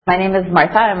My name is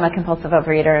Martha. I'm a compulsive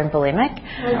overeater and bulimic.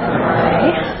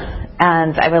 Hi.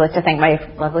 And I would like to thank my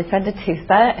lovely friend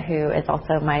Atusa, who is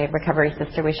also my recovery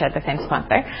sister. We share the same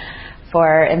sponsor,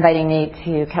 for inviting me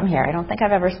to come here. I don't think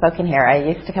I've ever spoken here. I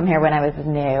used to come here when I was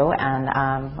new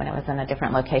and when I was in a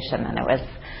different location, and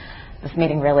this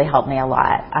meeting really helped me a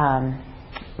lot.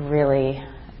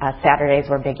 Saturdays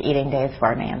were big eating days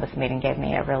for me, and this meeting gave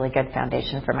me a really good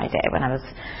foundation for my day when I was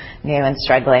new and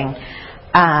struggling.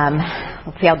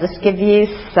 Let's see, I'll just give you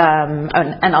some,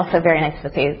 and also very nice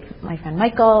to see my friend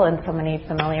Michael and so many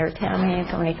familiar Tammy,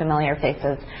 so many familiar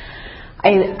faces.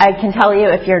 I can tell you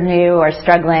if you're new or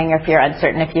struggling or if you're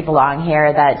uncertain if you belong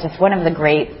here, that just one of the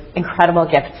great, incredible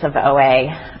gifts of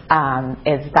OA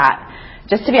is that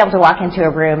just to be able to walk into a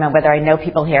room, and whether I know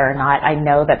people here or not, I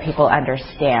know that people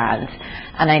understand.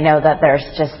 And I know that there's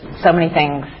just so many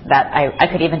things that I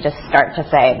could even just start to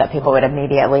say that people would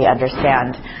immediately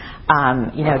understand.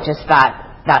 Just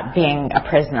that being a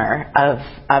prisoner of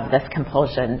this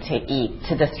compulsion to eat,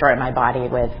 to destroy my body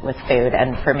with food,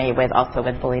 and for me with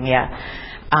bulimia.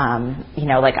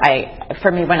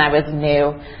 For me when I was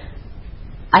new,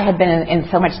 I had been in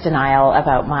so much denial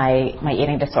about my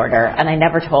eating disorder, and I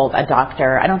never told a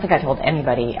doctor. I don't think I told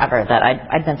anybody ever that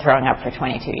I'd been throwing up for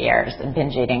 22 years and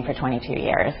binge eating for 22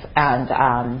 years. And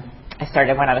I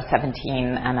started when I was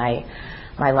 17, and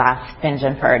my last binge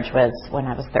and purge was when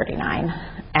I was 39.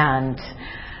 And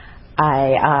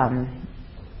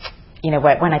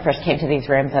when I first came to these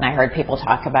rooms and I heard people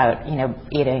talk about,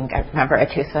 eating, I remember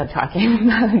Atusa talking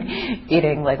about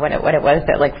eating what it was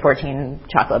at 14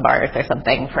 chocolate bars or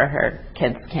something for her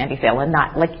kids' candy sale, and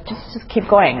not just keep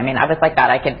going. I mean, I was like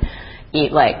that. I could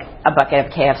eat a bucket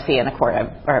of KFC and a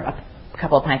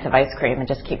couple of pints of ice cream and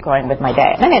just keep going with my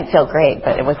day. And I didn't feel great,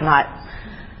 but it was not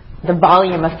the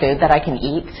volume of food that I can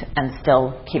eat and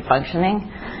still keep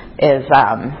functioning is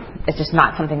just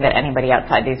not something that anybody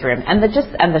outside these rooms, and the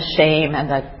shame and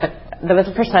there was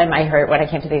the first time I heard, when I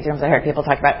came to these rooms, I heard people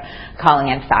talk about calling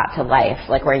in fat to life,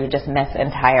 where you just miss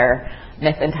entire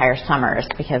summers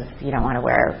because you don't want to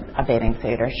wear a bathing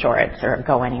suit or shorts or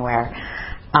go anywhere,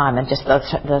 and just those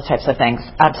types of things.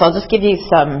 So I'll just give you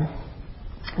some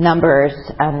numbers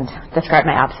and describe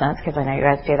my abstinence, because I know you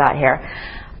guys do that here.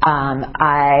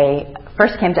 I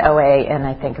first came to OA in,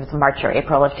 I think it was March or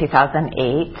April of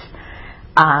 2008.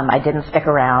 I didn't stick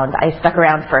around. I stuck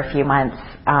around for a few months,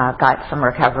 got some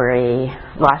recovery,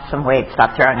 lost some weight,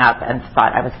 stopped throwing up, and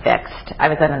thought I was fixed. I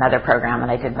was in another program,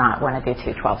 and I did not want to do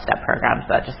 2 12-step programs.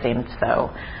 That just seemed so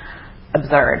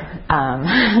absurd.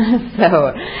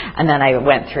 And then I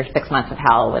went through 6 months of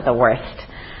hell with the worst,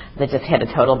 that just hit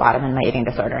a total bottom in my eating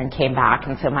disorder and came back.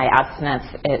 And so my abstinence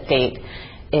date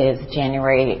is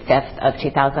January 5th of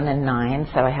 2009,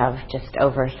 so I have just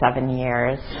over 7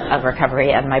 years of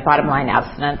recovery, and my bottom line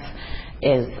abstinence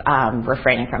is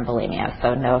refraining from bulimia,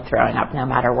 so no throwing up no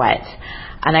matter what.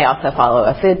 And I also follow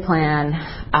a food plan.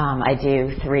 I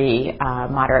do 3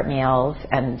 moderate meals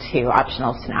and 2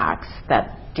 optional snacks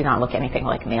that do not look anything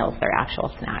like meals, they're actual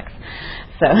snacks.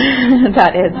 So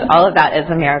all of that is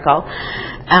a miracle.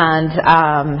 And,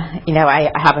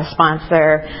 I have a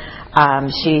sponsor.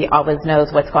 She always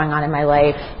knows what's going on in my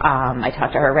life. I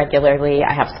talk to her regularly.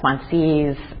 I have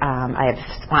sponsees. I have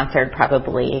sponsored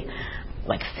probably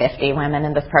 50 women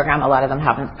in this program. A lot of them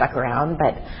haven't stuck around,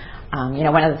 but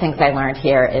one of the things I learned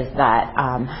here is that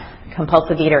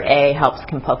compulsive eater A helps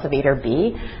compulsive eater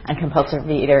B, and compulsive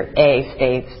eater A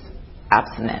stays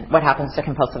abstinent. What happens to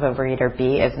compulsive overeater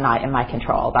B is not in my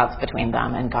control. That's between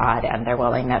them and God and their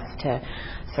willingness to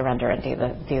surrender and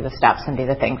do the steps and do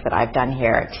the things that I've done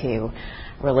here to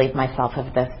relieve myself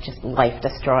of this just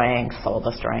life-destroying,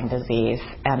 soul-destroying disease.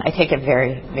 And I take it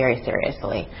very, very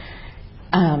seriously.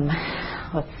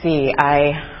 Let's see.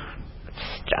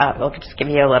 We'll just give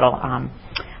you a little. I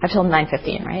have till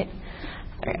 9:15, right?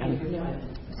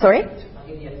 Sorry. I'll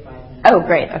give you 5 minutes. Oh,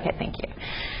 great. Okay, thank you.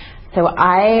 So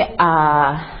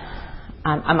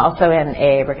I'm also in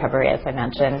a recovery, as I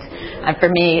mentioned. And for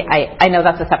me, I know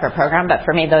that's a separate program, but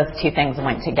for me, those 2 things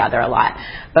went together a lot.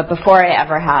 But before I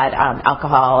ever had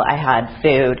alcohol, I had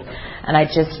food. And I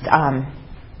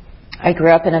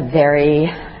grew up in a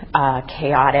very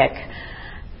chaotic,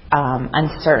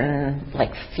 uncertain,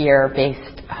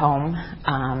 fear-based home.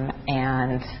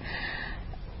 And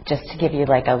just to give you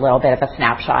a little bit of a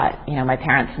snapshot, my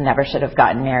parents never should have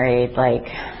gotten married.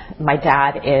 My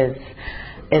dad is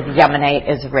Yemenite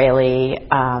Israeli,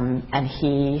 and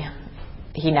he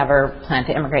never planned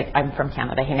to immigrate. I'm from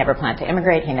Canada. He never planned to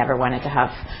immigrate. He never wanted to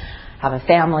have a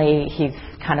family. He's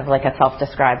kind of like a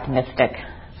self-described mystic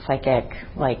psychic,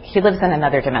 like he lives in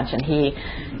another dimension. He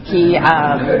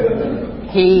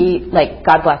like,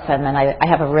 God bless him, and I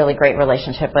have a really great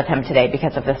relationship with him today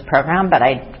because of this program, but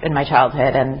in my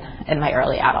childhood and in my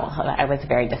early adulthood, I was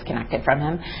very disconnected from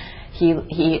him.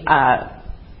 He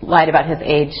lied about his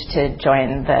age to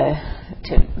join the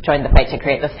fight to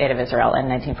create the state of Israel in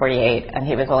 1948, and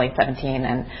he was only 17,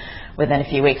 and within a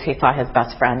few weeks he saw his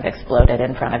best friend exploded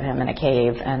in front of him in a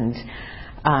cave, and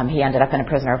he ended up in a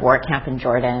prisoner of war camp in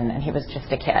Jordan, and he was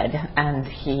just a kid, and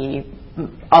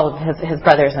all of his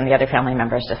brothers and the other family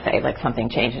members just say like something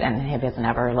changed, and he was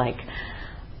never like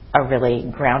a really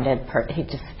grounded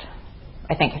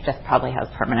I think he just probably has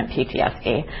permanent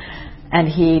PTSD. And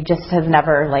he just has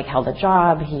never like held a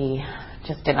job. He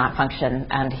just did not function.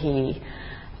 And he,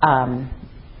 I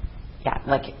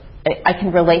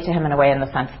can relate to him in a way in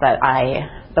the sense that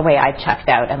the way I checked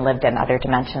out and lived in other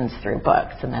dimensions through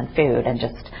books and then food and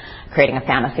just creating a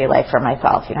fantasy life for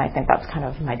myself. You know, I think that's kind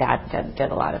of, my dad has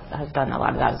done a lot of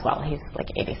that as well. He's like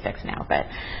 86 now,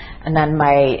 and then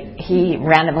he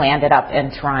randomly ended up in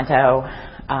Toronto,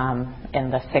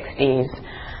 in the 60s.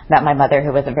 Met my mother,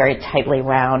 who was a very tightly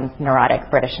wound, neurotic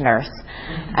British nurse,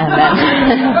 and then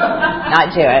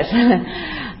not Jewish.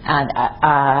 And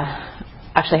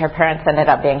actually, her parents ended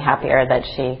up being happier that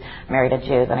she married a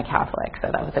Jew than a Catholic, so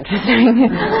that was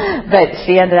interesting. But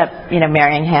she ended up,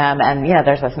 marrying him, and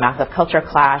there's this massive culture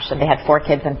clash. And they had 4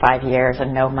 kids in 5 years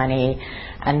and no money,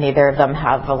 and neither of them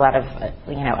have a lot of,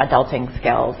 adulting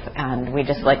skills. And we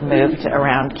just like moved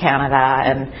around Canada,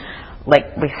 and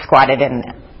like we squatted in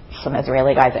some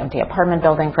Israeli guy's empty apartment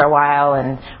building for a while,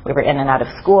 and we were in and out of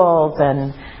schools,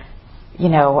 and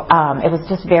it was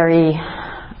just very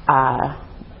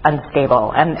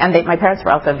unstable. And my parents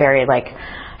were also very like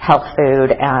health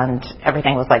food, and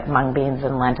everything was like mung beans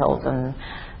and lentils, and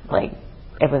like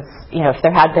it was, if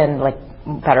there had been like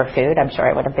better food, I'm sure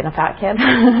I would have been a fat kid,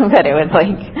 but it was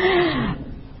like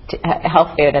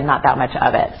health food and not that much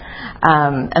of it.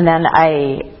 And then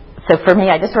so for me,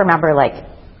 I just remember like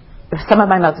some of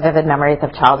my most vivid memories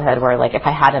of childhood were like if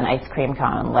I had an ice cream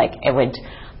cone, like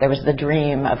there was the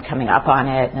dream of coming up on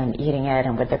it and eating it,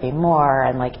 and would there be more,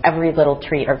 and like every little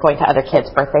treat, or going to other kids'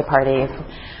 birthday parties,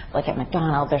 like at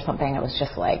McDonald's or something. It was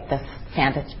just like this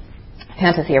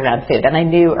fantasy around food, and I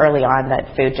knew early on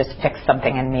that food just fixed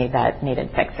something in me that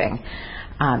needed fixing.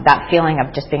 That feeling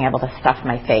of just being able to stuff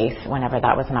my face whenever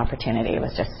that was an opportunity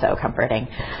was just so comforting.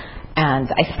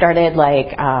 And I started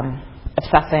like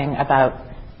obsessing about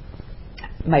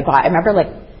my body. I remember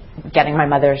like getting my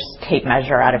mother's tape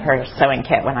measure out of her sewing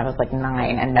kit when I was like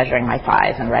 9 and measuring my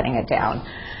thighs and writing it down.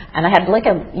 And I had like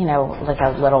a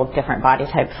little different body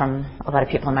type from a lot of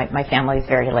people. My family's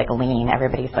very like lean.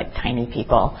 Everybody's like tiny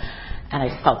people. And I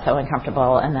just felt so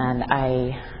uncomfortable. And then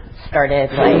I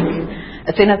started like,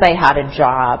 as soon as I had a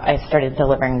job, I started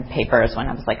delivering papers when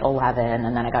I was like 11.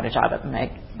 And then I got a job at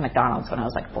McDonald's when I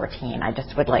was like 14. I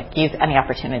just would like use any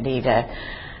opportunity to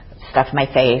stuff my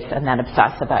face and then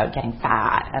obsess about getting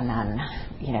fat, and then,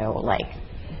 like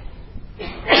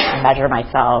measure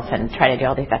myself and try to do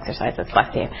all these exercises,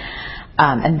 bless you.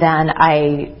 And then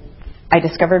I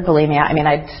discovered bulimia. I mean,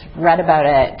 I'd read about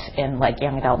it in like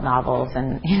young adult novels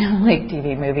and, like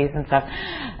TV movies and stuff.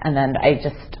 And then I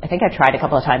think I tried a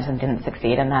couple of times and didn't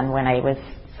succeed. And then when I was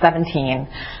 17,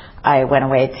 I went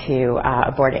away to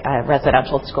a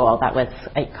residential school that was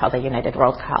called the United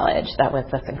World College. That was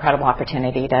this incredible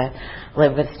opportunity to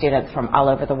live with students from all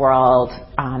over the world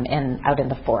out in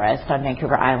the forest on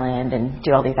Vancouver Island, and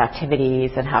do all these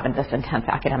activities and have this intense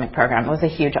academic program. It was a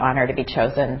huge honor to be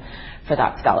chosen for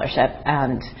that scholarship.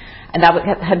 And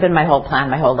that had been my whole plan,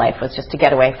 my whole life, was just to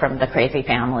get away from the crazy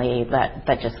family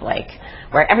that just like,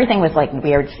 where everything was like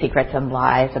weird secrets and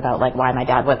lies about like why my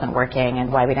dad wasn't working,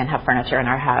 and why we didn't have furniture in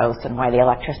our house, and why the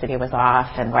electricity was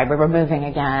off, and why we were moving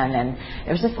again. And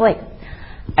it was just like,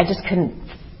 I just couldn't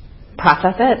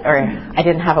process it, or I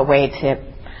didn't have a way to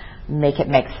make it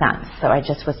make sense. So I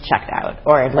just was checked out,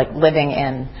 or like living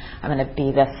in, I'm going to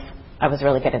be this, I was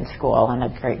really good in school and a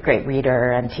great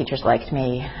reader, and teachers liked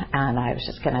me, and I was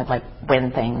just going to like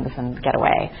win things and get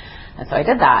away. And so I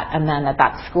did that. And then at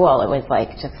that school, it was like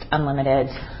just unlimited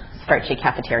starchy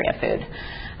cafeteria food.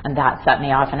 And that set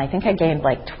me off. And I think I gained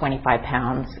like 25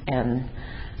 pounds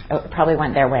probably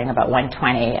went there weighing about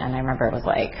 120. And I remember it was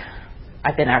like,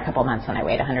 I've been there a couple months and I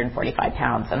weighed 145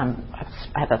 pounds, and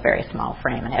I have a very small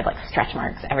frame, and I had like stretch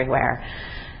marks everywhere.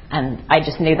 And I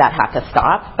just knew that had to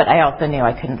stop, but I also knew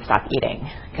I couldn't stop eating,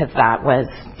 because that was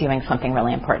doing something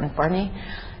really important for me.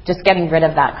 Just getting rid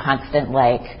of that constant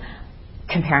like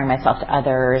comparing myself to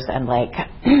others, and like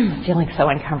feeling so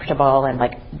uncomfortable, and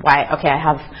like, why, okay, I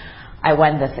have I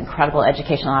won this incredible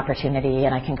educational opportunity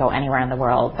and I can go anywhere in the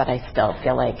world, but I still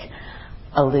feel like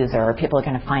a loser. People are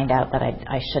going to find out that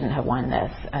I shouldn't have won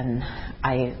this. And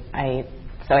I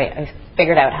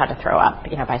figured out how to throw up,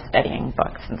 by studying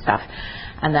books and stuff.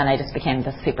 And then I just became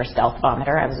this super stealth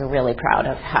vomiter. I was really proud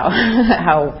of how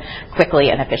quickly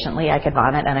and efficiently I could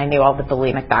vomit. And I knew all the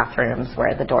bulimic bathrooms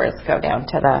where the doors go down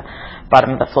to the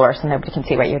bottom of the floor so nobody can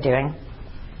see what you're doing.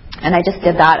 And I just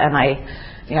did that, and I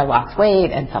lost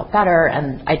weight and felt better,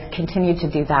 and I continued to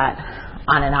do that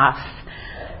on and off.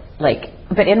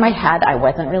 But in my head, I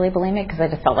wasn't really bulimic because I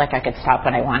just felt like I could stop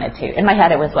when I wanted to. In my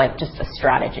head, it was like just a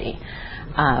strategy,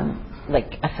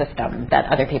 like a system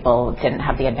that other people didn't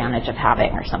have the advantage of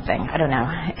having or something. I don't know.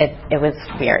 It was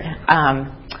weird.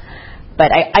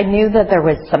 But I knew that there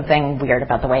was something weird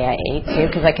about the way I ate, too,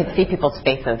 because I could see people's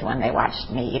faces when they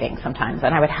watched me eating sometimes.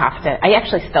 And I would have to – I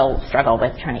actually still struggle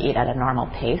with trying to eat at a normal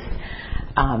pace.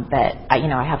 But I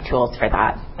have tools for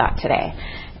that today.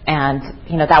 And,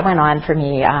 that went on for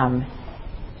me,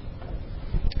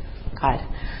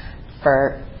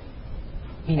 for,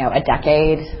 a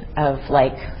decade of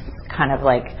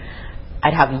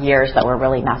I'd have years that were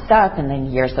really messed up and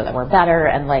then years that were better.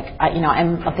 And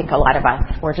I think a lot of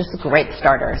us were just great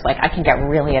starters. I can get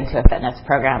really into a fitness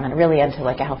program and really into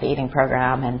a healthy eating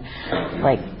program and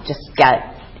just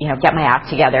get my act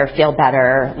together, feel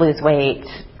better, lose weight,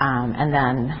 and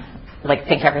then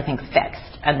think everything's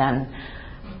fixed. And then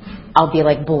I'll be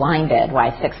blinded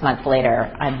why 6 months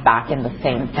later I'm back in the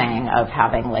same thing of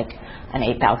having an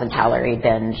 8,000 calorie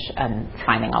binge and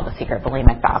finding all the secret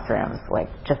bulimic bathrooms.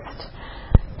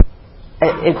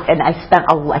 And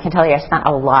I can tell you I spent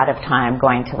a lot of time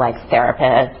going to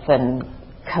therapists and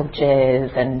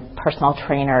coaches and personal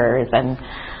trainers, and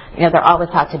there always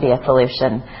had to be a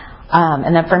solution.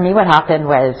 And then for me, what happened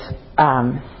was,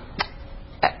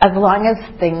 as long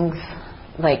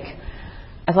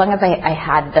as I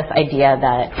had this idea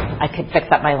that I could fix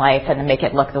up my life and make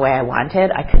it look the way I wanted,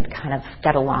 I could kind of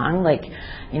get along.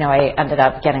 I ended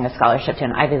up getting a scholarship to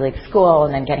an Ivy League school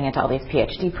and then getting into all these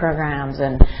PhD programs.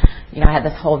 And, I had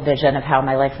this whole vision of how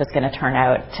my life was going to turn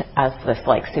out as this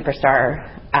superstar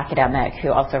academic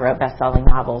who also wrote best-selling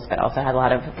novels, but also had a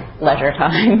lot of leisure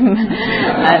time.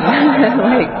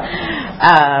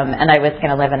 And I was going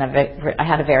to live in I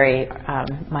had a very,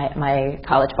 my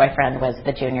college boyfriend was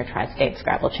the junior tri-state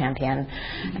Scrabble champion.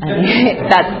 And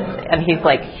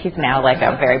he's now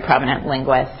a very prominent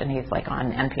linguist, and he's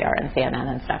on NPR and CNN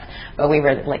and stuff. But we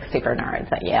were super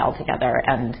nerds at Yale together,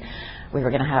 and we were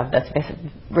going to have this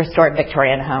restored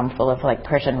Victorian home full of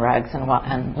Persian rugs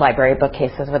and library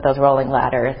bookcases with those rolling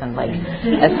ladders and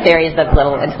a series of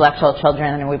little intellectual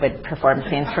children, and we would perform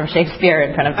scenes from Shakespeare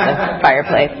in front of the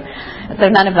fireplace. So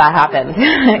none of that happened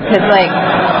because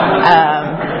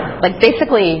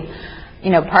basically,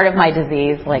 part of my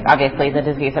disease, obviously the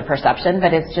disease of perception,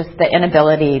 but it's just the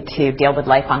inability to deal with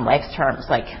life on life's terms.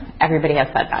 Everybody has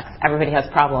setbacks, everybody has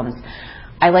problems.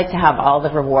 I like to have all the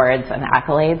rewards and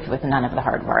accolades with none of the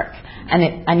hard work.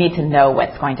 And I need to know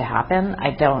what's going to happen.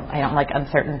 I don't like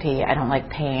uncertainty. I don't like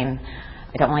pain.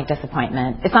 I don't like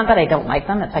disappointment. It's not that I don't like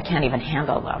them. It's I can't even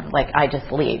handle them. I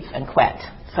just leave and quit.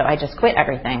 So I just quit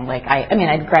everything.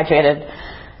 I graduated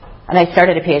and I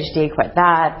started a PhD, quit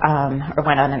that, or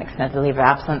went on an extended leave of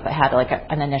absence. I had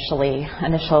an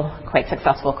initial quite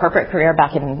successful corporate career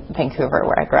back in Vancouver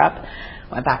where I grew up.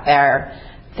 Went back there.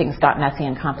 Things got messy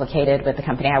and complicated with the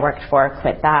company I worked for,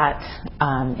 quit that,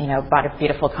 bought a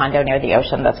beautiful condo near the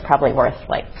ocean that's probably worth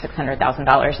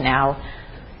 $600,000 now.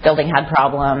 Building had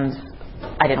problems.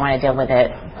 I didn't want to deal with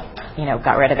it.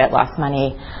 Got rid of it, lost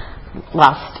money.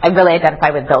 I really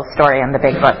identify with Bill's story in the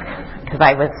big book because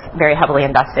I was very heavily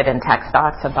invested in tech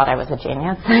stocks and thought I was a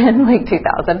genius in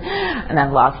 2000, and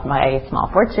then lost my small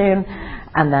fortune,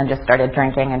 and then just started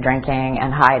drinking and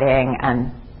hiding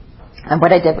and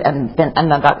what I did, and then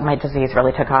my disease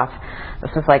really took off. This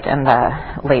was in the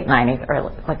late 90s,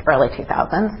 early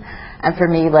 2000s. And for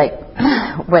me,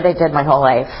 what I did my whole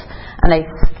life, and I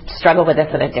struggle with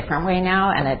this in a different way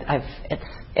now, and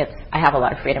I have a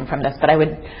lot of freedom from this, but I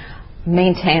would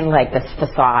maintain this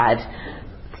facade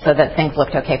so that things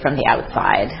looked okay from the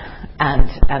outside,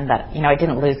 and that I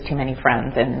didn't lose too many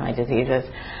friends in my diseases,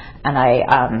 and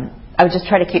I would just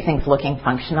try to keep things looking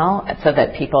functional so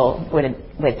that people would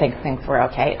think things were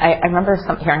okay. I remember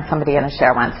hearing somebody in a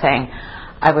share once saying,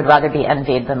 I would rather be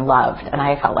envied than loved, and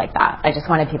I felt like that. I just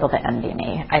wanted people to envy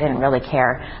me. I didn't really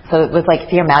care. So it was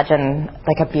if you imagine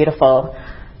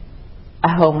a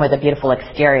home with a beautiful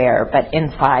exterior, but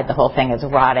inside the whole thing is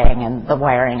rotting and the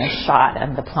wiring is shot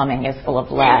and the plumbing is full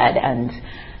of lead and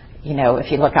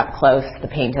if you look up close, the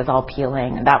paint is all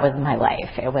peeling. And that was my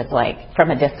life. It was like, from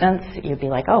a distance, you'd be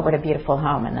like, oh, what a beautiful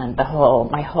home. And then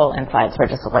my whole insides were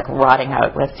just like rotting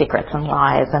out with secrets and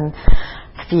lies and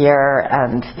fear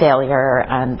and failure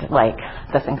and like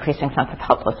this increasing sense of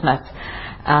helplessness.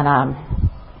 And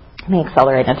me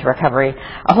accelerated into recovery.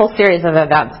 A whole series of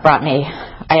events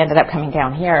I ended up coming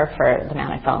down here for the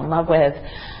man I fell in love with,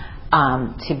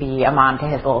 to be a mom to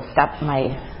his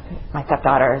my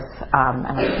stepdaughters, and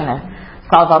I was going to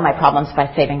solve all my problems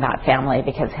by saving that family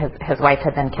because his wife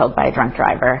had been killed by a drunk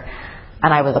driver,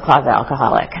 and I was a closet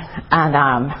alcoholic. And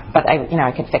but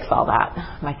I could fix all that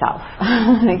myself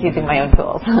using my own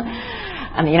tools.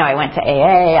 And I went to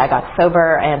AA. I got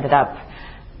sober.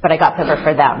 But I got sober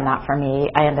for them, not for me.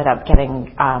 I ended up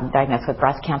getting diagnosed with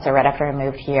breast cancer right after I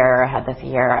moved here. I had this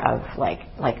year of like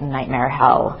nightmare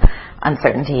hell,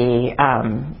 uncertainty,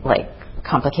 like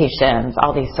complications,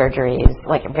 all these surgeries,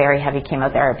 like very heavy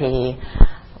chemotherapy,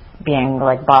 being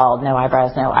like bald, no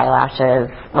eyebrows, no eyelashes,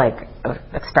 like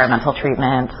experimental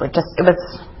treatments. Like it was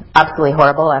absolutely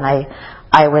horrible. And I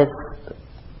always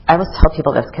tell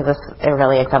people this because it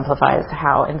really exemplifies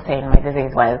how insane my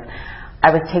disease was. I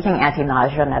was taking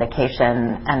anti-nausea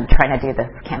medication and trying to do this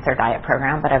cancer diet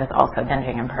program, but I was also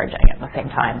binging and purging at the same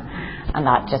time. And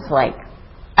that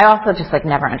I also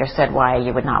never understood why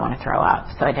you would not want to throw up.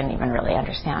 So I didn't even really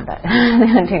understand that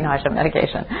anti-nausea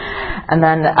medication. And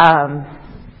then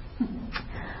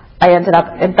I ended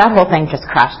up, that whole thing just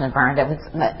crashed and burned.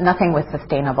 Nothing was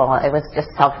sustainable. It was just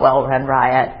self-will run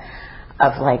riot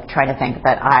of trying to think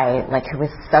that I who was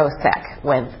so sick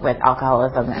with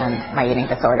alcoholism and my eating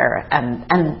disorder, and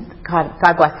God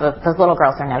bless those little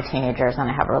girls are now teenagers, and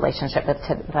I have a relationship with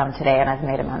them today, and I've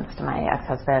made amends to my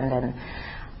ex-husband, and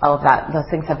all of that. Those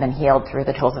things have been healed through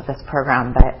the tools of this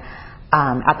program. But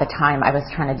at the time, I was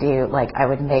trying to do I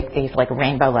would make these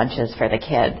rainbow lunches for the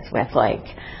kids with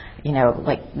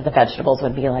the vegetables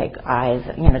would be eyes,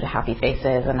 to happy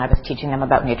faces, and I was teaching them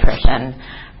about nutrition,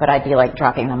 but I'd be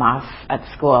dropping them off at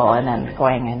school and then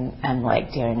going and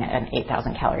doing an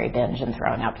 8,000 calorie binge and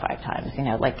throwing up 5 times,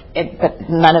 but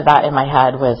none of that in my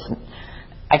head was,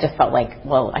 I just felt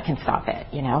well, I can stop it,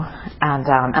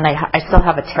 and I still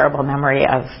have a terrible memory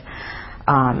of,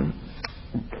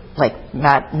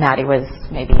 Maddie was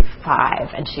maybe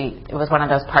 5, and it was one of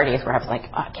those parties where I was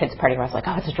kids party where I was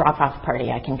oh, it's a drop-off party,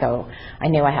 I can go. I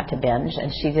knew I had to binge,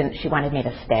 and she wanted me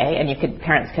to stay, and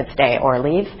parents could stay or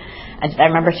leave. And I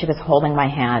remember she was holding my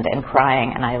hand and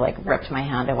crying, and I ripped my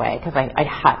hand away because I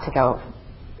had to go.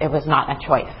 It was not a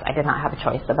choice. I did not have a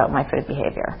choice about my food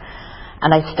behavior.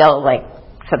 And I still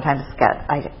sometimes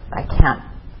I can't,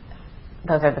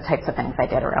 those are the types of things I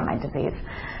did around my disease.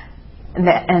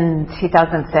 In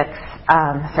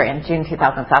June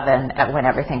 2007, when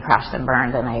everything crashed and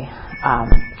burned, and I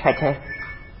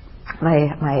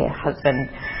my husband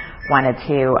wanted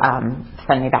to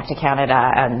send me back to Canada,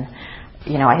 and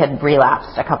I had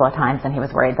relapsed a couple of times, and he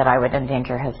was worried that I would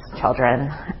endanger his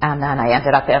children. And then I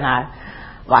ended up in a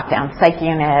lockdown psych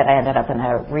unit. I ended up in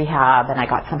a rehab, and I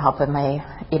got some help with my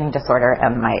eating disorder,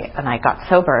 and I got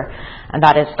sober, and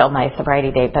that is still my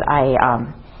sobriety date. But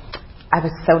I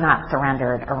was so not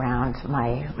surrendered around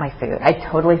my food. I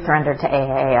totally surrendered to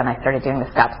AA, and I started doing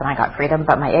the steps, and I got freedom.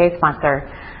 But my AA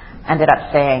sponsor ended up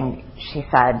saying, she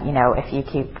said, if you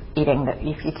keep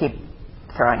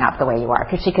throwing up the way you are,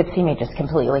 because she could see me just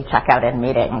completely check out in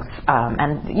meetings.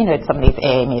 And some of these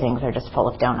AA meetings are just full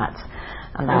of donuts,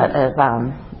 and that is,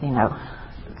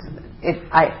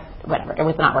 whatever, it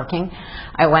was not working.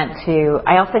 I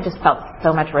also just felt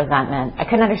so much resentment. I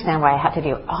couldn't understand why I had to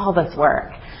do all this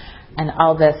work. And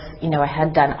all this, I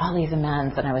had done all these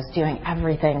amends, and I was doing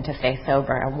everything to stay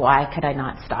sober. And why could I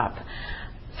not stop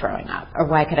throwing up? Or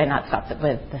why could I not stop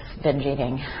with this binge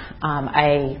eating?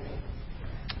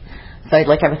 So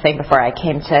like I was saying before, I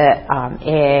came to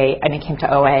came to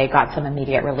OA, got some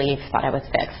immediate relief, thought I was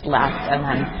fixed, left, and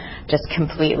then just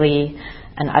completely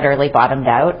and utterly bottomed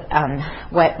out.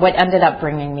 What ended up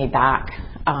bringing me back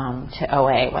to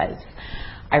OA was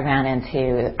I ran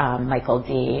into Michael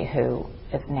D., who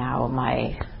is now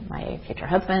my future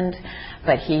husband,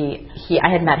 but I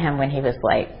had met him when he was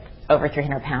over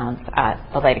 300 pounds at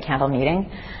the Light a Candle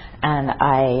meeting, and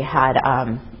I had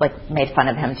made fun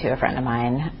of him to a friend of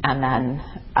mine, and then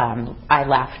I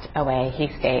left OA, he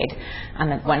stayed,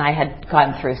 and then when I had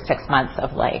gone through 6 months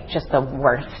of just the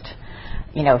worst,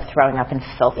 throwing up in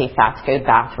filthy fast food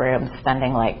bathrooms,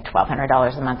 spending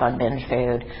 $1,200 a month on binge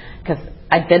food, because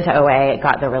I'd been to OA,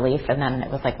 got the relief, and then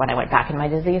it was when I went back in my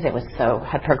disease, it was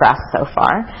had progressed so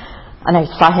far. And I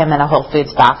saw him in a Whole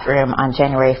Foods bathroom on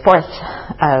January 4th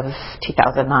of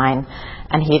 2009.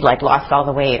 And he'd like lost all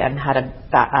the weight and had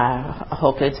a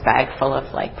Whole Foods bag full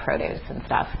of like produce and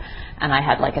stuff. And I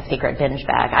had like a secret binge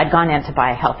bag. I'd gone in to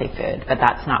buy healthy food, but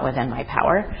that's not within my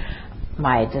power.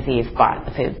 My disease bought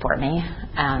the food for me.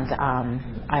 And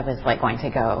I was like going to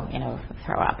go,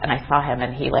 throw up. And I saw him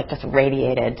and he like just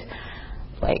radiated,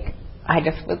 like, I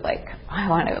just was like, I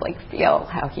want to like feel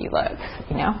how he looks,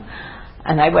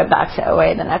 And I went back to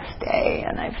OA the next day,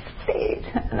 and I stayed.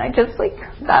 And I just,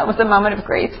 that was a moment of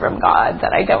grace from God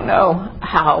that I don't know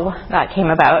how that came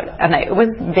about. And it was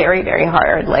very, very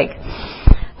hard.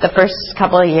 The first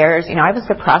couple of years, I was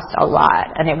depressed a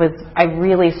lot. And I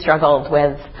really struggled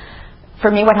with,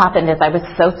 for me what happened is I was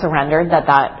so surrendered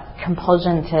that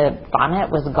compulsion to vomit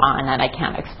was gone, and I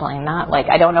can't explain that.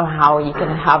 I don't know how you can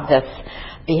have this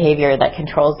behavior that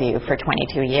controls you for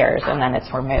 22 years and then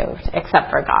it's removed,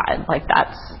 except for God.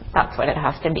 That's what it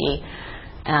has to be.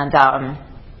 And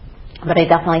but I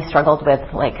definitely struggled with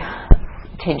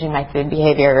changing my food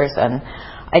behaviors, and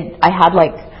I had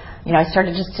I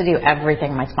started just to do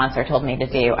everything my sponsor told me to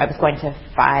do. I was going to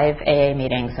 5 AA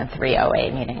meetings and 3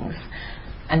 OA meetings.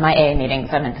 And my AA meetings,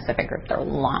 I'm in Pacific Group, they're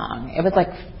long. It was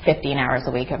 15 hours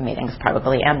a week of meetings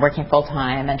probably, and working full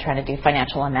time and trying to do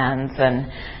financial amends and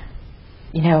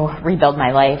rebuild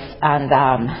my life. And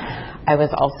I was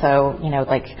also,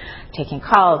 taking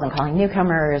calls and calling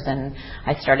newcomers, and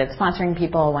I started sponsoring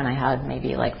people when I had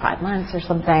maybe 5 months or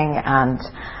something, and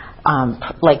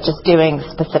just doing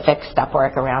specific step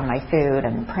work around my food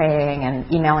and praying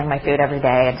and emailing my food every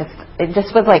day. It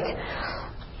just was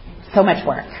so much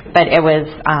work. But it was,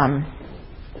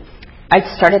 I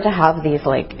started to have these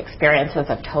experiences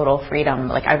of total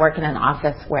freedom. I work in an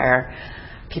office where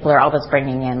people are always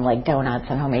bringing in donuts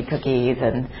and homemade cookies,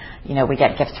 and we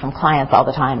get gifts from clients all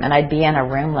the time, and I'd be in a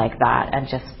room like that and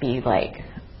just be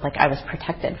I was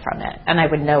protected from it, and I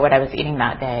would know what I was eating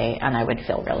that day, and I would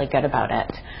feel really good about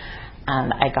it.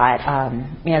 And I got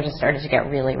just started to get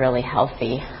really, really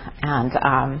healthy, and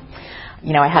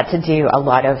I had to do a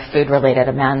lot of food related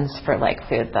amends for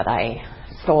food that I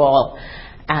stole,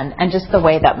 and just the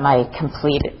way that my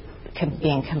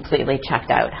being completely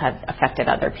checked out had affected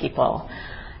other people.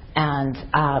 And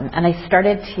I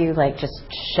started to just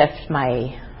shift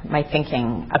my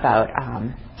thinking about,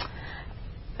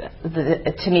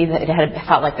 to me that it had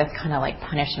felt like this kind of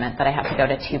punishment that I have to go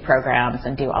to 2 programs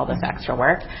and do all this extra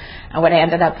work. And what I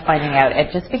ended up finding out,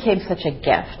 it just became such a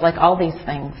gift. All these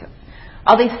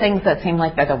things that seem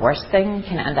like they're the worst thing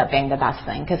can end up being the best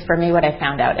thing. Because for me, what I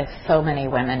found out is so many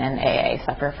women in AA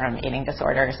suffer from eating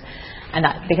disorders. And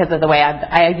because of the way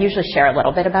I usually share a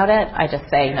little bit about it. I just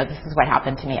say, this is what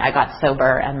happened to me. I got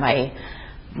sober and my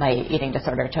eating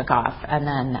disorder took off. And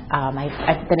then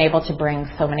I've been able to bring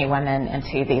so many women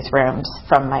into these rooms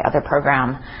from my other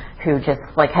program who just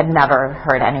had never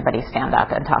heard anybody stand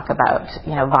up and talk about,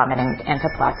 vomiting into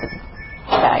plastic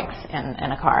bags in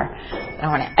a car. I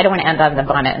don't want to end on the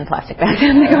bonnet and plastic bags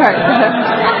in the car.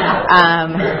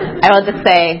 I will just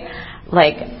say,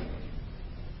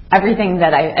 everything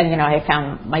that I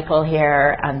found Michael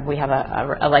here, and we have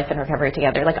a life in recovery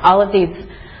together. All of these,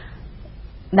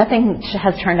 nothing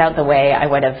has turned out the way I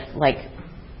would have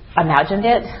imagined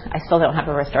it. I still don't have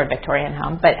a restored Victorian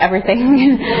home, but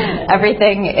everything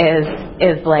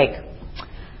is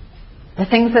the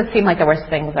things that seem like the worst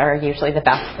things are usually the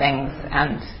best things,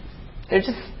 and there's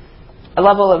just a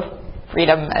level of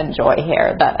freedom and joy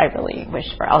here that I really wish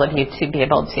for all of you to be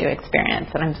able to experience.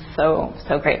 And I'm so,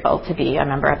 so grateful to be a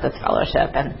member of this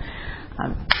fellowship, and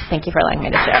thank you for allowing me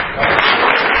to share.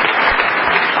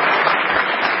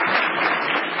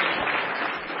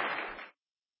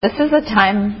 This is a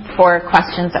time for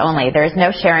questions only. There is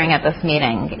no sharing at this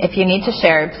meeting. If you need to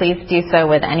share, please do so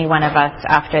with any one of us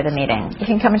after the meeting. You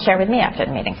can come and share with me after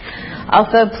the meeting.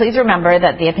 Also, please remember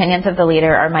that the opinions of the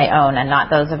leader are my own and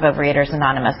not those of Overeaters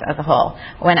Anonymous as a whole.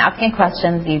 When asking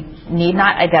questions, you need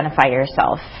not identify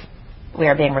yourself. We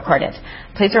are being recorded.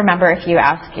 Please remember if you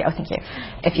ask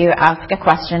a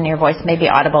question, your voice may be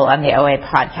audible on the OA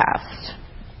podcast.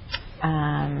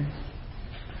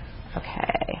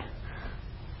 Okay.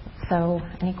 So,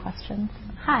 any questions?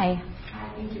 Hi.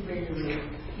 Thank you for your reading.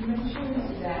 You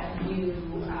mentioned that you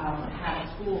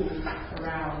have tools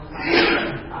around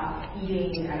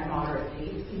eating at a moderate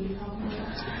pace. Can you tell me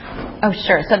that? Oh,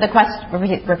 sure. So the question,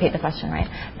 repeat the question, right?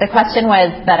 The question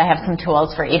was that I have some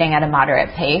tools for eating at a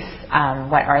moderate pace.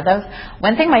 What are those?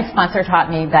 One thing my sponsor taught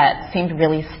me that seemed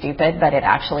really stupid, but it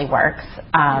actually works,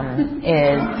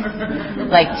 is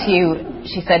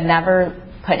she said, never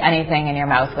put anything in your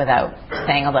mouth without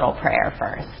saying a little prayer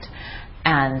first.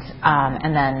 And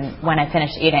then when I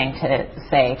finish eating, to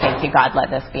say, thank you, God, let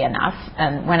this be enough.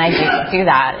 And when I do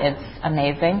that, it's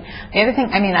amazing. The other thing,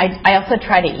 I also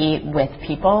try to eat with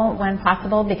people when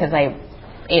possible, because I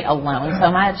ate alone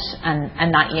so much,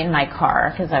 and not eat in my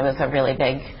car, because I was a really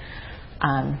big,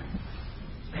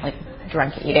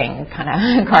 drunk eating kind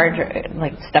of car,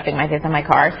 stuffing my face in my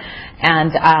car.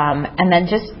 And then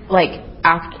just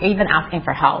asking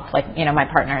for help. My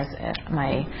partner's,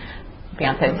 my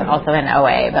Beyonce is also in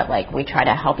OA, but we try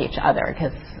to help each other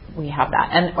because we have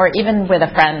that. Or even with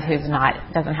a friend who's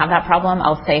doesn't have that problem,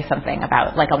 I'll say something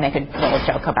about, I'll make a little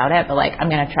joke about it, but I'm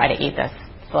going to try to eat this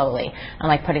slowly. I'm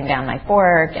putting down my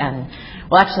fork and,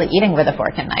 actually eating with a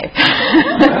fork and knife.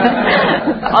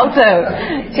 Also,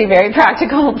 two very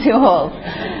practical tools.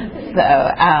 So,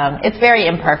 it's very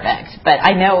imperfect, but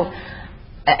I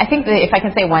think that if I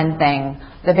can say one thing,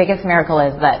 the biggest miracle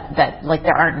is that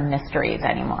there aren't mysteries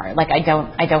anymore. I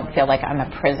don't feel like I'm a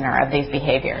prisoner of these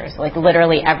behaviors.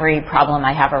 Literally every problem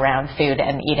I have around food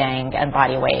and eating and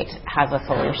body weight has a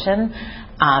solution.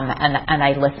 And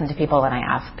I listen to people and I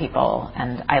ask people,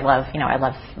 and I love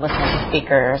listening to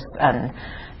speakers and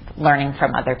learning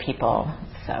from other people.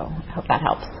 So I hope that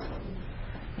helps.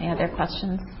 Any other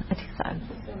questions? Atisa. Thank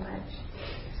you so much.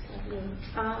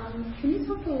 Can you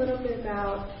talk a little bit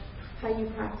about how you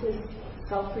practice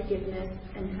self-forgiveness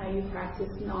and how you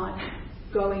practice not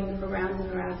going around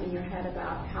and around in your head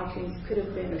about how things could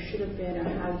have been or should have been, or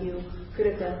how you could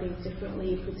have done things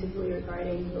differently, particularly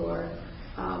regarding your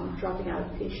dropping out of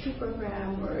the PhD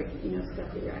program, or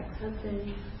stuff with your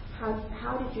ex-husband?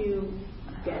 How did you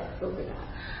get over that?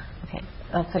 Okay,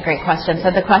 that's a great question.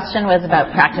 So the question was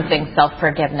about practicing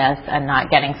self-forgiveness and not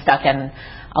getting stuck in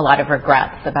a lot of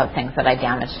regrets about things that I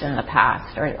damaged in the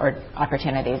past, or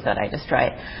opportunities that I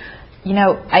destroyed.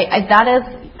 That is,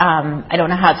 I don't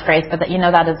know how it's phrased, but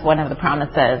that is one of the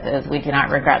promises, is we do not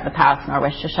regret the past nor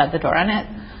wish to shut the door on it.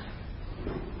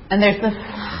 And there's this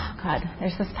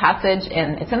passage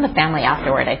it's in the Family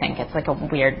Afterward, I think. It's a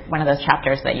weird, one of those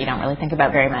chapters that you don't really think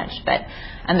about very much,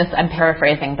 I'm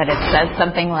paraphrasing, but it says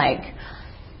something like,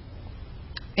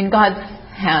 in God's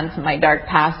hands, my dark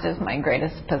past is my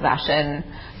greatest possession.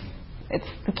 It's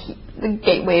the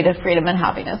gateway to freedom and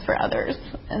happiness for others.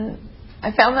 And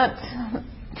I found that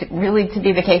to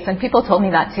be the case. And people told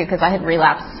me that too, because I had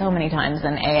relapsed so many times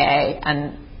in AA,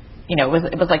 and it was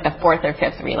the fourth or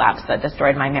fifth relapse that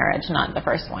destroyed my marriage, not the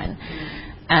first one.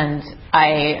 And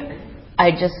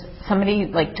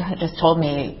somebody just told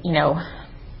me,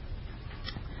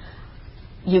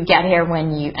 you get here when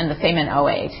and the same in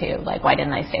OA too, why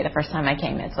didn't I stay the first time I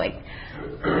came? It's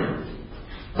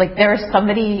there's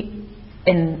somebody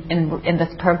in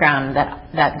this program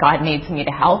that God needs me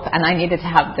to help, and I needed to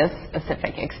have this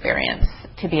specific experience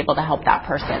to be able to help that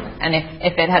person. And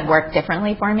if it had worked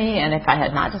differently for me, and if I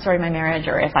had not destroyed my marriage,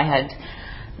 or if I had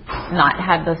not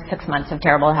had those 6 months of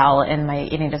terrible hell in my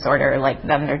eating disorder,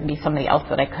 then there'd be somebody else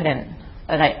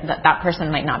that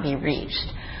person might not be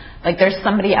reached. There's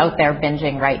somebody out there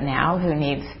binging right now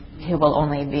who will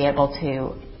only be able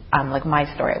to, my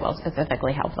story will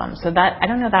specifically help them. So that, I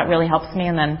don't know, that really helps me.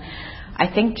 And then I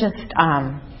think just,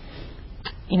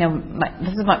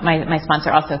 this is what my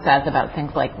sponsor also says about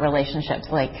things like relationships,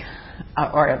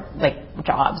 or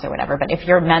jobs or whatever. But if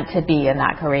you're meant to be in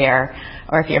that career,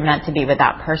 or if you're meant to be with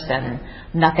that person,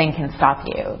 nothing can stop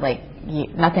you.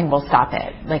 Nothing will stop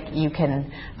it. You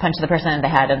can punch the person in the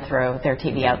head and throw their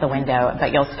TV out the window,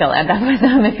 but you'll still end up with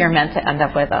them if you're meant to end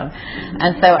up with them.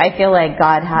 And so I feel like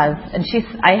God has, and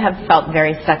I have felt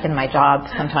very stuck in my job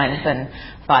sometimes, and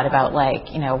thought about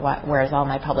where's all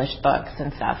my published books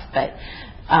and stuff. But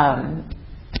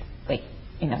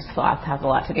sloth has a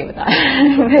lot to do with that.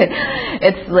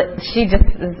 She just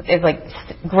is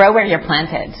grow where you're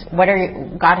planted.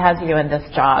 God has you in this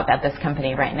job at this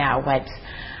company right now. Why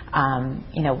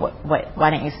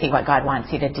don't you see what God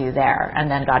wants you to do there, and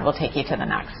then God will take you to the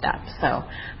next step. So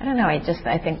I don't know. I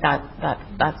think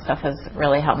that stuff has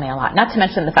really helped me a lot. Not to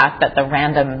mention the fact that the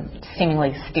random,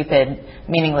 seemingly stupid,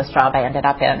 meaningless job I ended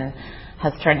up in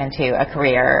has turned into a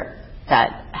career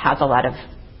that has a lot of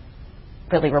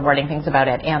really rewarding things about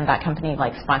it, and that company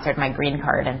sponsored my green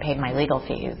card and paid my legal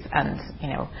fees, and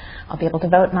I'll be able to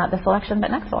vote not this election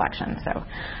but next election. So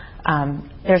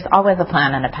there's always a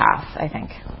plan and a path, I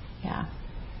think. Yeah.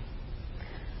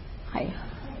 Hi.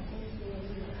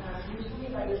 Usually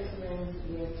about your experience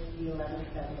with the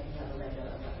 11th step, if you have a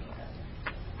regular 11th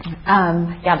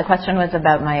step. Yeah, the question was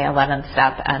about my 11th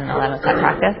step and 11th step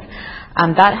practice.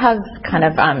 That has kind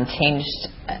of changed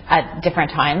at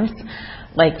different times.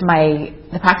 like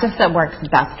the practice that works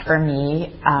best for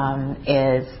me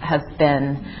has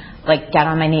been like get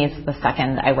on my knees the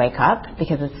second I wake up,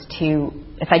 because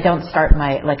if I don't start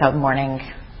a morning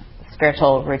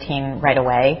spiritual routine right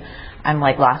away, I'm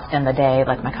like lost in the day,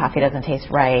 like my coffee doesn't taste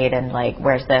right, and like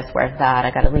where's this, where's that,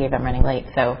 I gotta leave, I'm running late.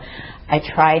 So I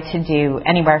try to do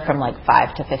anywhere from like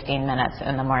 5 to 15 minutes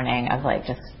in the morning of like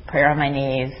just prayer on my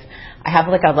knees. I have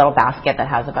like a little basket that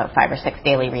has about 5 or 6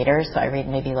 daily readers, so I read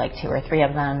maybe like 2 or 3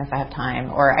 of them if I have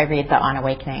time, or I read the On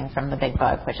Awakening from the Big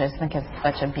Book, which I just think is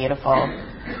such a beautiful,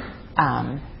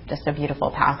 just a beautiful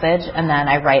passage. And then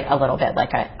I write a little bit, like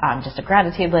just a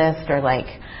gratitude list, or like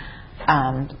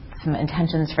some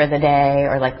intentions for the day,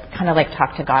 or like kind of like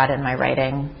talk to God in my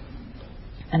writing.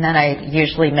 And then I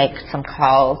usually make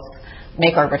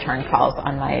or return calls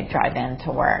on my drive in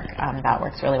to work. That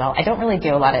works really well. I don't really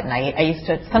do a lot at night.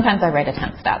 Sometimes I write a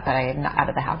 10-step, but I'm not out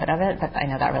of the habit of it, but I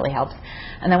know that really helps.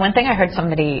 And then one thing I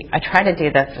try to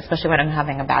do this, especially when I'm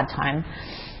having a bad time.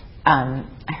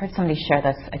 I heard somebody share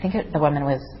this. I think the woman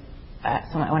was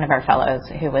one of our fellows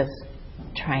who was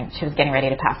she was getting ready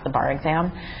to pass the bar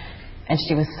exam. And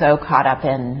she was so caught up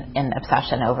in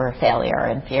obsession over failure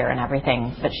and fear and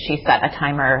everything, but she set a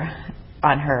timer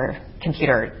on her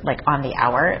computer, like on the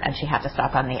hour, and she had to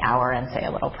stop on the hour and say a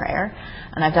little prayer.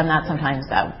 And I've done that sometimes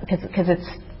because it's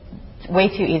way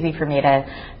too easy for me to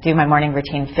do my morning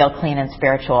routine, feel clean and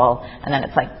spiritual, and then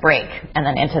it's like break, and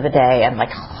then into the day, and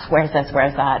like, oh, where's this,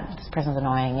 where's that? This person's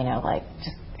annoying,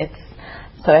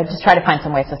 So I just try to find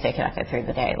some ways to stay connected through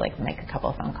the day, like make a couple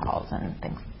of phone calls and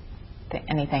things.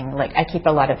 Anything, like I keep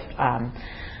a lot of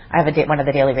I have one of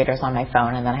the daily readers on my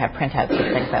phone, and then I have printouts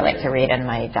of things I like to read in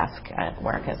my desk at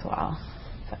work as well.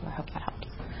 So I hope that helps.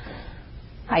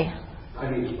 Hi. How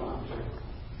do you sponsor?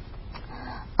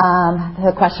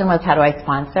 The question was, how do I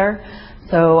sponsor?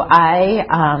 So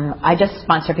I just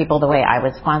sponsor people the way I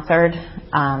was sponsored.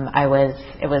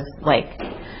 It was like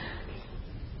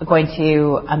going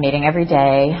to a meeting every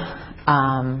day,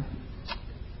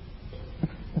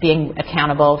 being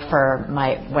accountable for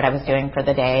what I was doing for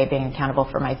the day, being accountable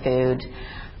for my food,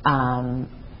 my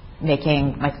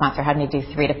sponsor had me do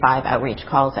 3 to 5 outreach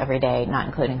calls every day, not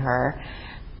including her,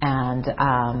 and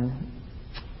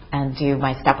do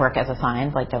my step work as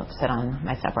assigned, like don't sit on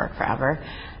my step work forever,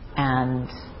 and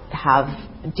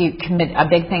commit. A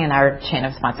big thing in our chain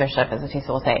of sponsorship, as Atisa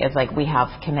will say, is like we have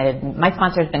committed. My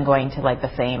sponsor's been going to like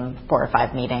the same 4 or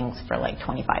 5 meetings for like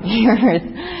 25 years,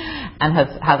 and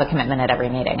has a commitment at every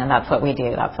meeting, and that's what we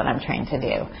do. That's what I'm trained to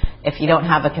do. If you don't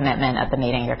have a commitment at the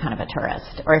meeting, you're kind of a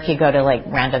tourist. Or if you go to like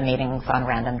random meetings on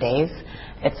random days,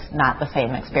 it's not the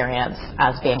same experience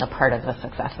as being a part of the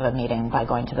success of a meeting by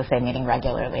going to the same meeting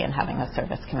regularly and having a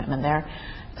service commitment there.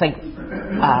 It's like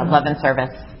love and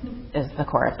service is the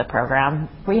core of the program.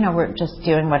 We're just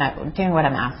doing what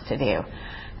I'm asked to do,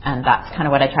 and that's kind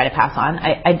of what I try to pass on.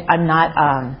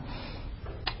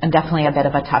 I'm definitely a bit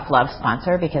of a tough love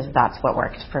sponsor, because that's what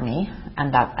worked for me,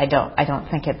 and that I don't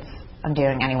think I'm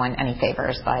doing anyone any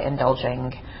favors by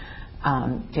indulging,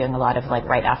 doing a lot of like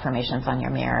write affirmations on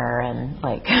your mirror and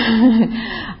like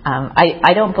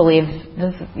I don't believe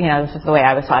this. This is the way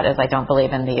I was taught, is I don't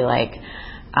believe in the like.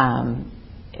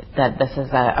 That this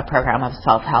is a program of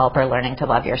self-help or learning to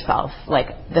love yourself.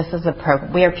 Like this is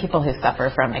we are people who suffer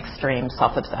from extreme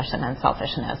self-obsession and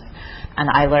selfishness. And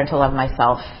I learned to love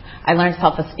myself. I learned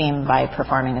self-esteem by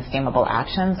performing esteemable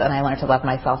actions, and I learned to love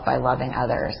myself by loving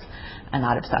others and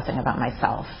not obsessing about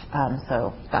myself.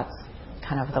 So that's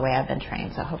kind of the way I've been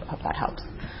trained. So I hope that helps.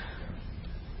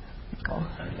 Cool.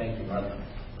 Thank you, Martha.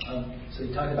 So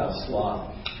you talked about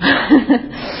sloth.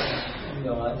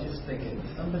 I'm just thinking,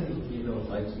 somebody,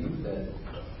 like you, that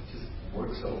just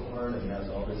works so hard and has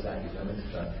all this academic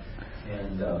stuff,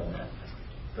 and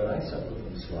but I suffer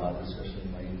from sloth, especially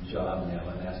in my job now.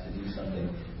 I'm asked to do something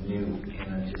new,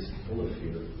 and I'm just full of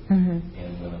fear. Mm-hmm.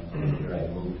 And when I'm here, I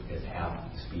move at half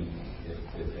speed,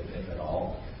 if at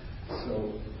all.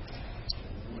 So,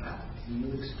 do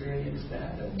you experience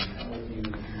that, and how have you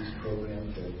used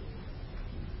program to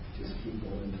just keep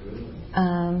going through?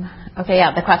 Okay,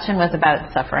 yeah. The question was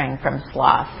about suffering from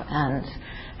sloth and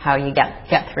how you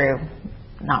get through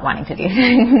not wanting to do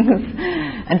things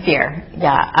and fear.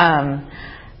 Yeah.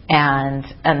 And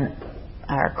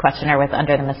our questioner was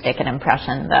under the mistaken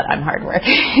impression that I'm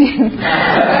hardworking.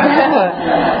 I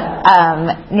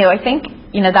think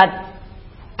that.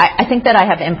 I think that I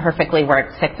have imperfectly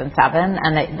worked 6 and 7,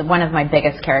 and that one of my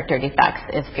biggest character defects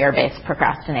is fear-based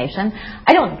procrastination.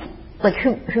 I don't. Like,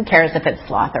 who cares if it's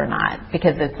sloth or not?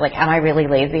 Because it's like, am I really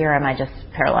lazy, or am I just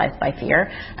paralyzed by fear?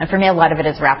 And for me, a lot of it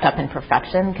is wrapped up in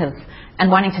perfection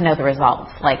and wanting to know the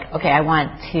results. Like, okay, I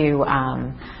want to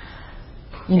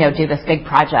do this big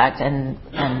project and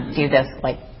do this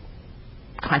like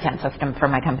content system for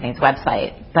my company's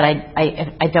website, but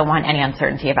I don't want any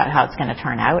uncertainty about how it's going to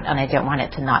turn out, and I don't want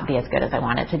it to not be as good as I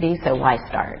want it to be. So why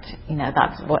start?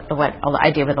 That's what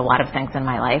I do with a lot of things in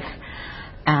my life,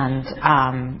 and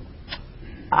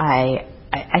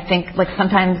I think like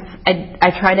sometimes I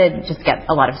try to just get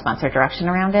a lot of sponsor direction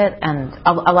around it, and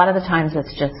a lot of the times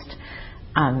it's just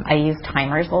I use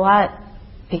timers a lot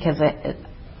because it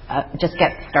just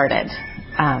get started.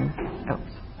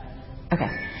 Okay.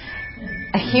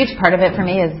 A huge part of it for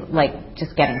me is like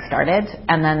just getting started,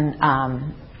 and then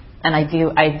and I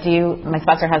do. My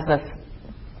sponsor has this.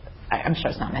 I'm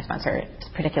sure it's not my sponsor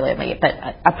particularly, but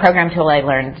a program tool I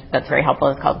learned that's very helpful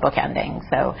is called bookending.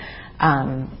 So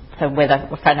with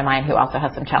a friend of mine who also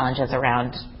has some challenges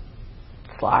around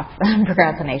sloth and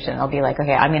procrastination, I'll be like,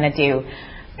 okay, I'm going to do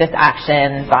this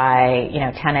action by 10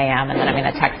 a.m. and then I'm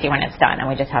going to text you when it's done, and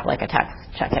we just have like a text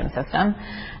check-in system.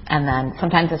 And then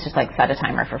sometimes it's just like set a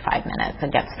timer for 5 minutes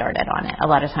and get started on it. A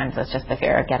lot of times it's just the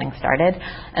fear of getting started.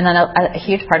 And then a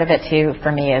huge part of it too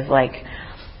for me is like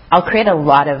I'll create a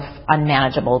lot of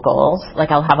unmanageable goals. Like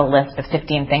I'll have a list of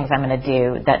 15 things I'm going to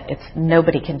do that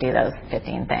nobody can do those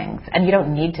 15 things, and you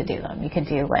don't need to do them. You can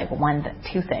do like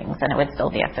 1-2 things and it would still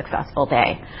be a successful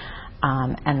day.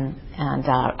 And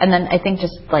then I think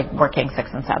just like working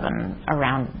 6 and 7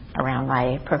 around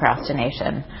my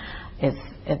procrastination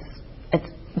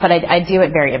but I do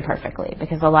it very imperfectly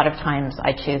because a lot of times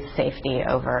I choose safety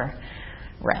over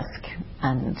risk,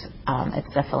 and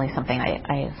it's definitely something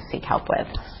I seek help with.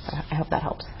 So I hope that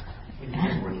helps.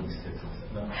 Working 6 and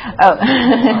 7. Oh,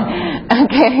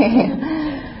 okay.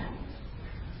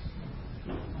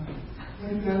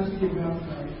 I'd like to ask you about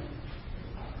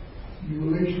your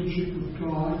relationship with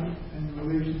God and your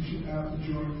relationship after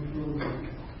joining the program.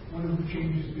 What have the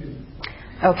changes been?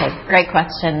 Okay, great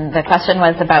question. The question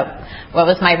was about what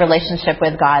was my relationship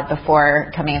with God before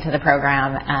coming into the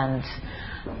program and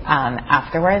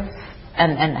afterwards,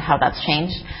 and how that's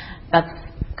changed. That's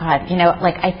God.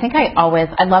 I think I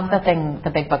love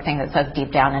the big book thing that says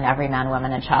deep down in every man,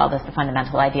 woman, and child is the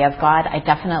fundamental idea of God. I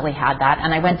definitely had that,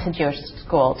 and I went to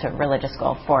religious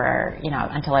school for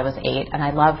until I was 8, and I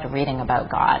loved reading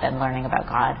about God and learning about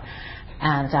God,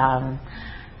 and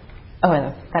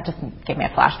that just gave me a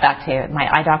flashback to my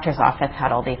eye doctor's office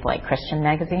had all these like Christian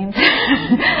magazines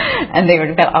and they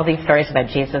would got all these stories about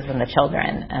Jesus and the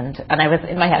children, and I was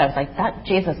in my head I was like, that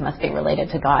Jesus must be related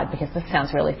to God because this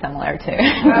sounds really similar to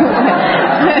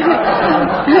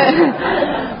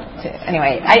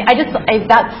anyway,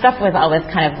 that stuff was always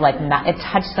kind of like it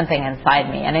touched something inside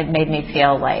me and it made me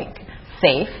feel like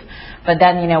safe. But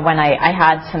then, when I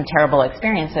had some terrible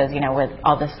experiences, with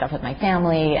all this stuff with my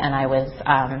family, and I was,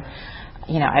 I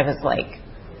was like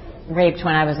raped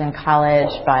when I was in college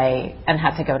and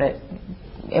had to go to,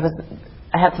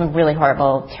 I had some really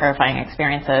horrible, terrifying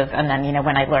experiences. And then,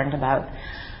 when I learned about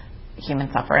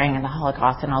human suffering and the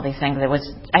Holocaust and all these things, it was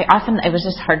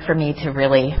just hard for me to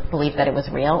really believe that it was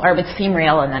real, or it would seem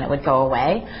real and then it would go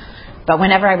away. But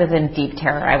whenever I was in deep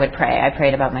terror, I would pray. I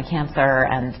prayed about my cancer,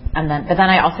 but then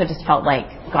I also just felt like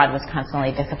God was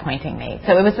constantly disappointing me.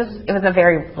 So it was a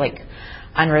very like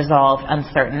unresolved,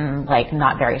 uncertain, like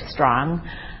not very strong.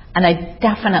 And I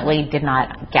definitely did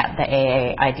not get the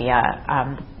AA idea,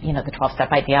 the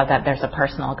 12-step idea that there's a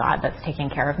personal God that's taking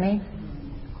care of me.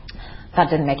 That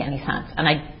didn't make any sense, and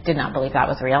I did not believe that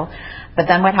was real. But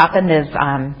then what happened is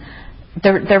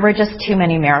there were just too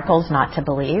many miracles not to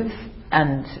believe,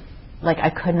 and like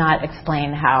I could not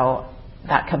explain how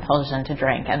that compulsion to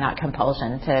drink and that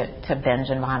compulsion to binge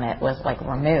and vomit was like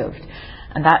removed.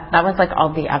 And that was like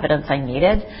all the evidence I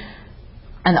needed.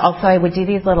 And also I would do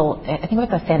these little, I think it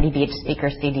was a Sandy Beach speaker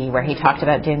CD where he talked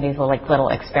about doing these little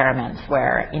experiments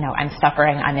where, I'm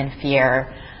suffering, I'm in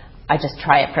fear. I just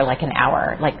try it for like an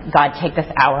hour. Like, God, take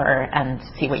this hour and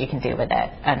see what you can do with it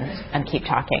and keep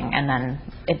talking. And then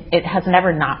it has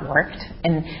never not worked.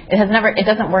 And it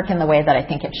doesn't work in the way that I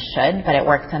think it should, but it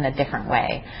works in a different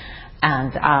way.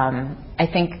 And I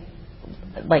think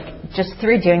like just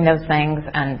through doing those things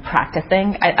and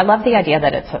practicing, I love the idea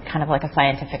that it's kind of like a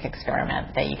scientific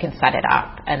experiment, that you can set it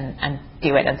up and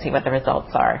do it and see what the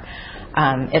results are.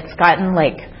 It's gotten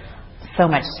like so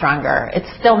much stronger. It's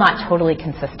still not totally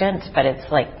consistent, but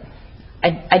it's like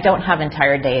I don't have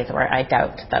entire days where I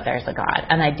doubt that there's a God,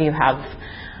 and I do have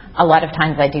a lot of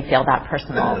times I do feel that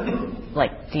personal,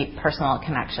 like deep personal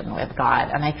connection with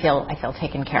God, and I feel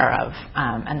taken care of,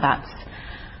 and that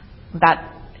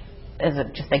is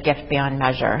just a gift beyond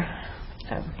measure.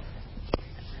 So,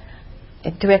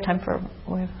 do we have time for?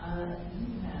 1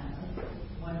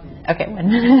 minute. Okay, 1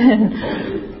 minute.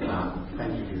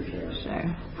 Thank you for your share.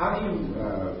 Sure. How do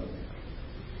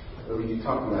you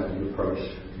talk about you approach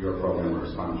your program or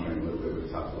sponsoring a little bit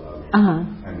with tough love,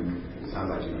 and it sounds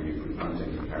like you're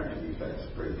confronting your character defects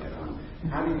pretty head on.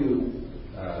 How do you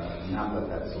not let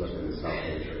that slip into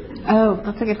self-hatred? Oh,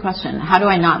 that's a good question. How do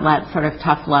I not let sort of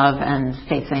tough love and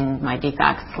facing my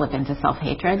defects slip into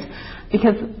self-hatred?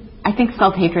 Because I think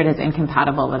self-hatred is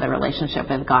incompatible with a relationship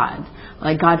with God.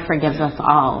 Like, God forgives us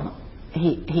all.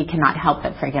 He cannot help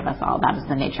but forgive us all. That is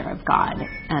the nature of God.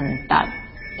 And that,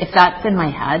 if that's in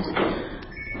my head,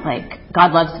 like,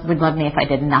 God would love me if I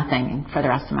did nothing for the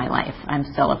rest of my life. I'm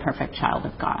still a perfect child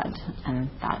of God, and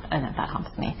that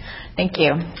helps me. Thank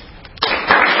you.